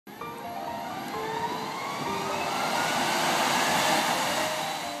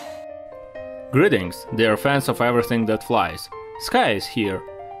Greetings, dear fans of everything that flies. Sky is here.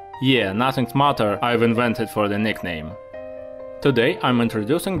 Yeah, nothing smarter I've invented for the nickname. Today I'm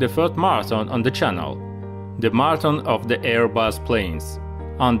introducing the first marathon on the channel. The marathon of the Airbus planes.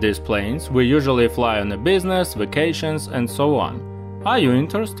 On these planes we usually fly on a business, vacations and so on. Are you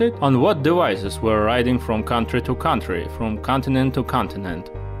interested on what devices we're riding from country to country, from continent to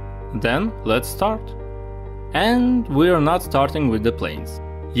continent? Then let's start. And we're not starting with the planes.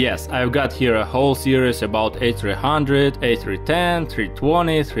 Yes, I've got here a whole series about A300, A310,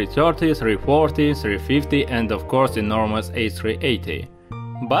 320, 330, 340, 350 and of course enormous A380.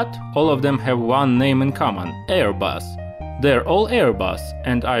 But all of them have one name in common – Airbus. They're all Airbus,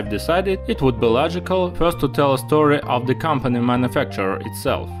 and I've decided it would be logical first to tell a story of the company manufacturer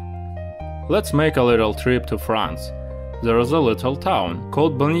itself. Let's make a little trip to France. There is a little town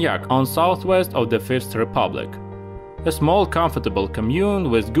called Blagnac on southwest of the Fifth Republic. A small comfortable commune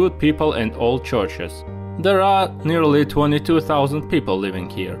with good people and old churches. There are nearly 22,000 people living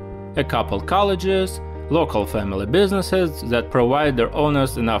here, a couple colleges, local family businesses that provide their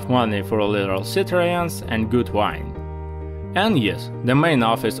owners enough money for little citoyens and good wine. And yes, the main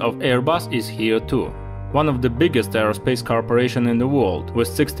office of Airbus is here too, one of the biggest aerospace corporations in the world, with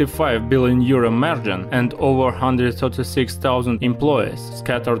 65 billion euro margin and over 136,000 employees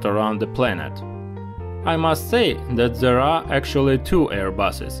scattered around the planet. I must say that there are actually two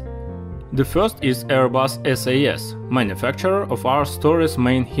Airbuses. The first is Airbus SAS, manufacturer of our story's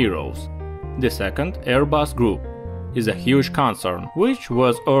main heroes. The second, Airbus Group, is a huge concern, which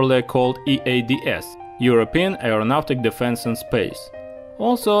was earlier called EADS, European Aeronautic Defense and Space.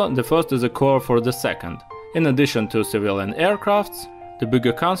 Also, the first is a core for the second. In addition to civilian aircrafts, the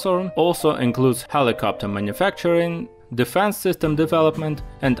bigger concern also includes helicopter manufacturing, defense system development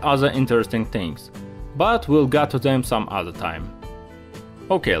and other interesting things. But we'll get to them some other time.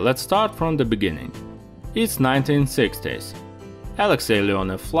 Okay, let's start from the beginning. It's 1960s. Alexei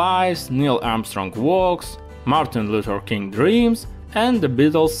Leonov flies, Neil Armstrong walks, Martin Luther King dreams, and the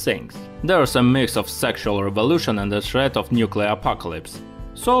Beatles sings. There's a mix of sexual revolution and the threat of nuclear apocalypse.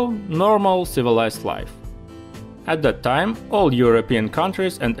 So, normal civilized life. At that time, all European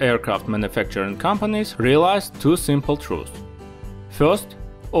countries and aircraft manufacturing companies realized two simple truths. First,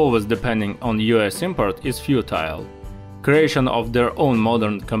 always depending on US import is futile. Creation of their own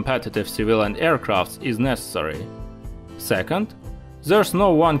modern competitive civilian aircrafts is necessary. Second, there's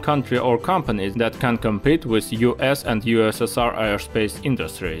no one country or company that can compete with US and USSR aerospace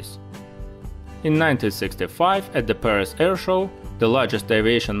industries. In 1965, at the Paris Air Show, the largest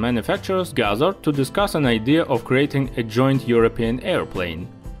aviation manufacturers gathered to discuss an idea of creating a joint European airplane.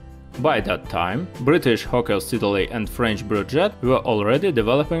 By that time, British Hawker Siddeley and French Breguet were already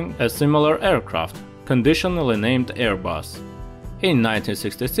developing a similar aircraft, conditionally named Airbus. In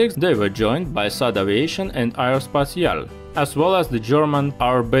 1966 they were joined by Saab Aviation and Aerospatiale, as well as the German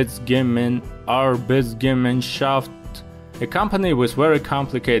Arbeitsgemeinschaft, a company with very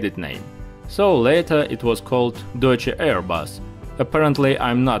complicated name. So later it was called Deutsche Airbus. Apparently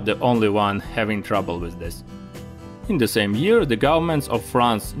I'm not the only one having trouble with this. In the same year, the governments of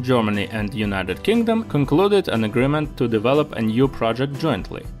France, Germany and United Kingdom concluded an agreement to develop a new project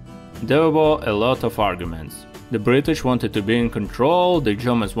jointly. There were a lot of arguments. The British wanted to be in control, the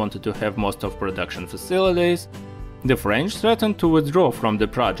Germans wanted to have most of production facilities. The French threatened to withdraw from the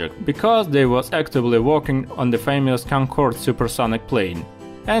project because they was actively working on the famous Concorde supersonic plane.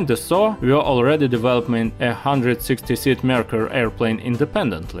 And the SO were already developing a 160-seat Mercury airplane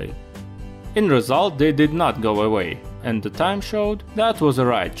independently. In result, they did not go away, and the time showed that was the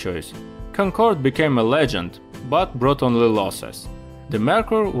right choice. Concorde became a legend, but brought only losses. The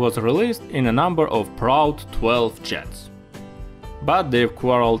Mercury was released in a number of proud 12 jets. But they've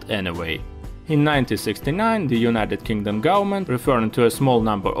quarreled anyway. In 1969, the United Kingdom government, referring to a small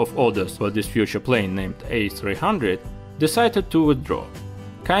number of orders for this future plane named A300, decided to withdraw.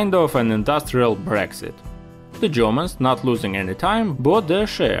 Kind of an industrial Brexit. The Germans, not losing any time, bought their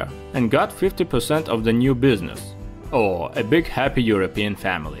share and got 50% of the new business. Oh, a big happy European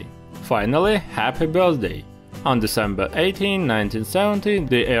family. Finally, happy birthday! On December 18, 1970,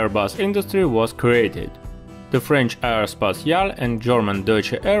 the Airbus industry was created. The French Aerospatiale and German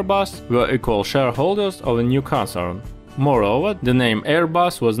Deutsche Airbus were equal shareholders of a new concern. Moreover, the name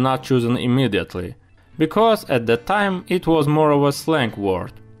Airbus was not chosen immediately, because at that time it was more of a slang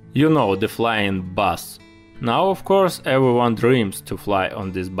word. You know, the flying bus. Now, of course, everyone dreams to fly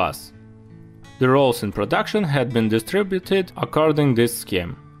on this bus. The roles in production had been distributed according to this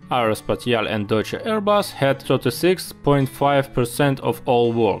scheme. Aerospatiale and Deutsche Airbus had 36.5% of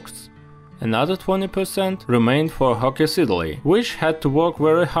all works. Another 20% remained for Hawke's Italy, which had to work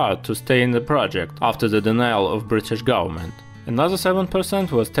very hard to stay in the project after the denial of British government. Another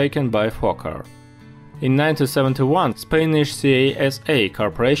 7% was taken by Fokker. In 1971, Spanish CASA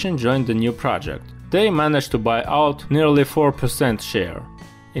Corporation joined the new project. They managed to buy out nearly 4% share.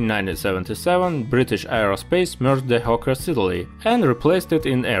 In 1977, British Aerospace merged the Hawke's Italy and replaced it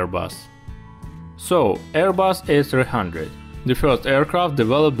in Airbus. So, Airbus A300, the first aircraft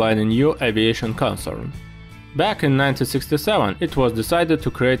developed by the new aviation concern. Back in 1967, it was decided to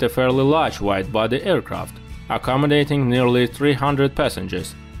create a fairly large wide-body aircraft, accommodating nearly 300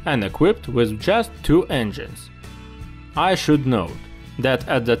 passengers and equipped with just 2 engines. I should note that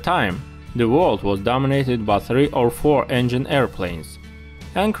at the time, the world was dominated by 3 or 4 engine airplanes,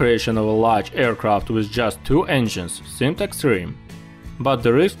 and creation of a large aircraft with just 2 engines seemed extreme, but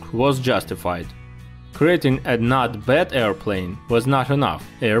the risk was justified. Creating a not bad airplane was not enough.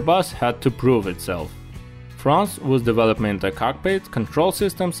 Airbus had to prove itself. France was developing the cockpit, control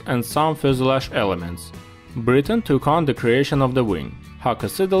systems and some fuselage elements. Britain took on the creation of the wing.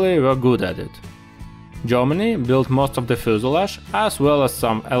 Hawke's Italy were good at it. Germany built most of the fuselage as well as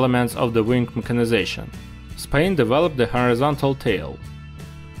some elements of the wing mechanization. Spain developed the horizontal tail.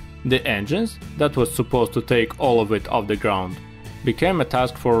 The engines, that was supposed to take all of it off the ground, became a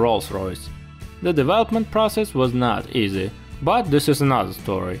task for Rolls-Royce. The development process was not easy, but this is another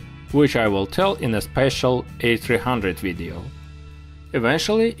story, which I will tell in a special A300 video.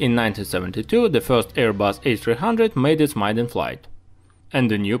 Eventually, in 1972, the first Airbus A300 made its maiden flight.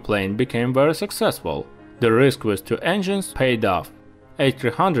 And the new plane became very successful. The risk with 2 engines paid off.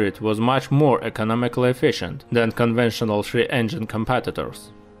 A300 was much more economically efficient than conventional 3-engine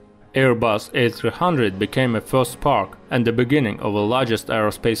competitors. Airbus A300 became a first spark and the beginning of the largest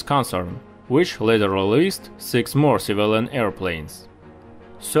aerospace concern, which later released 6 more civilian airplanes.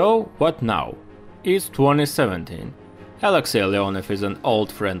 So, what now? It's 2017. Alexei Leonov is an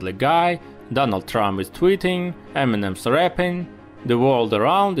old friendly guy, Donald Trump is tweeting, Eminem's rapping, the world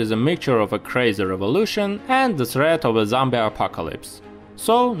around is a mixture of a crazy revolution and the threat of a zombie apocalypse.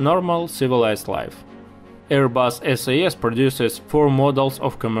 So, normal civilized life. Airbus SAS produces 4 models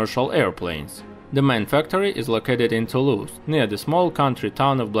of commercial airplanes. The main factory is located in Toulouse, near the small country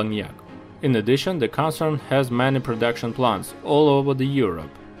town of Blagnac. In addition, the concern has many production plants all over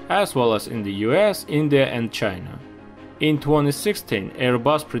Europe, as well as in the US, India and China. In 2016,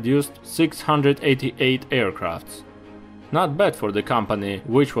 Airbus produced 688 aircrafts. Not bad for the company,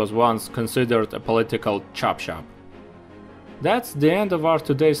 which was once considered a political chop shop. That's the end of our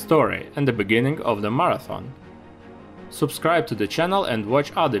today's story and the beginning of the marathon. Subscribe to the channel and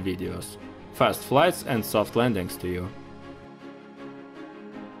watch other videos. Fast flights and soft landings to you.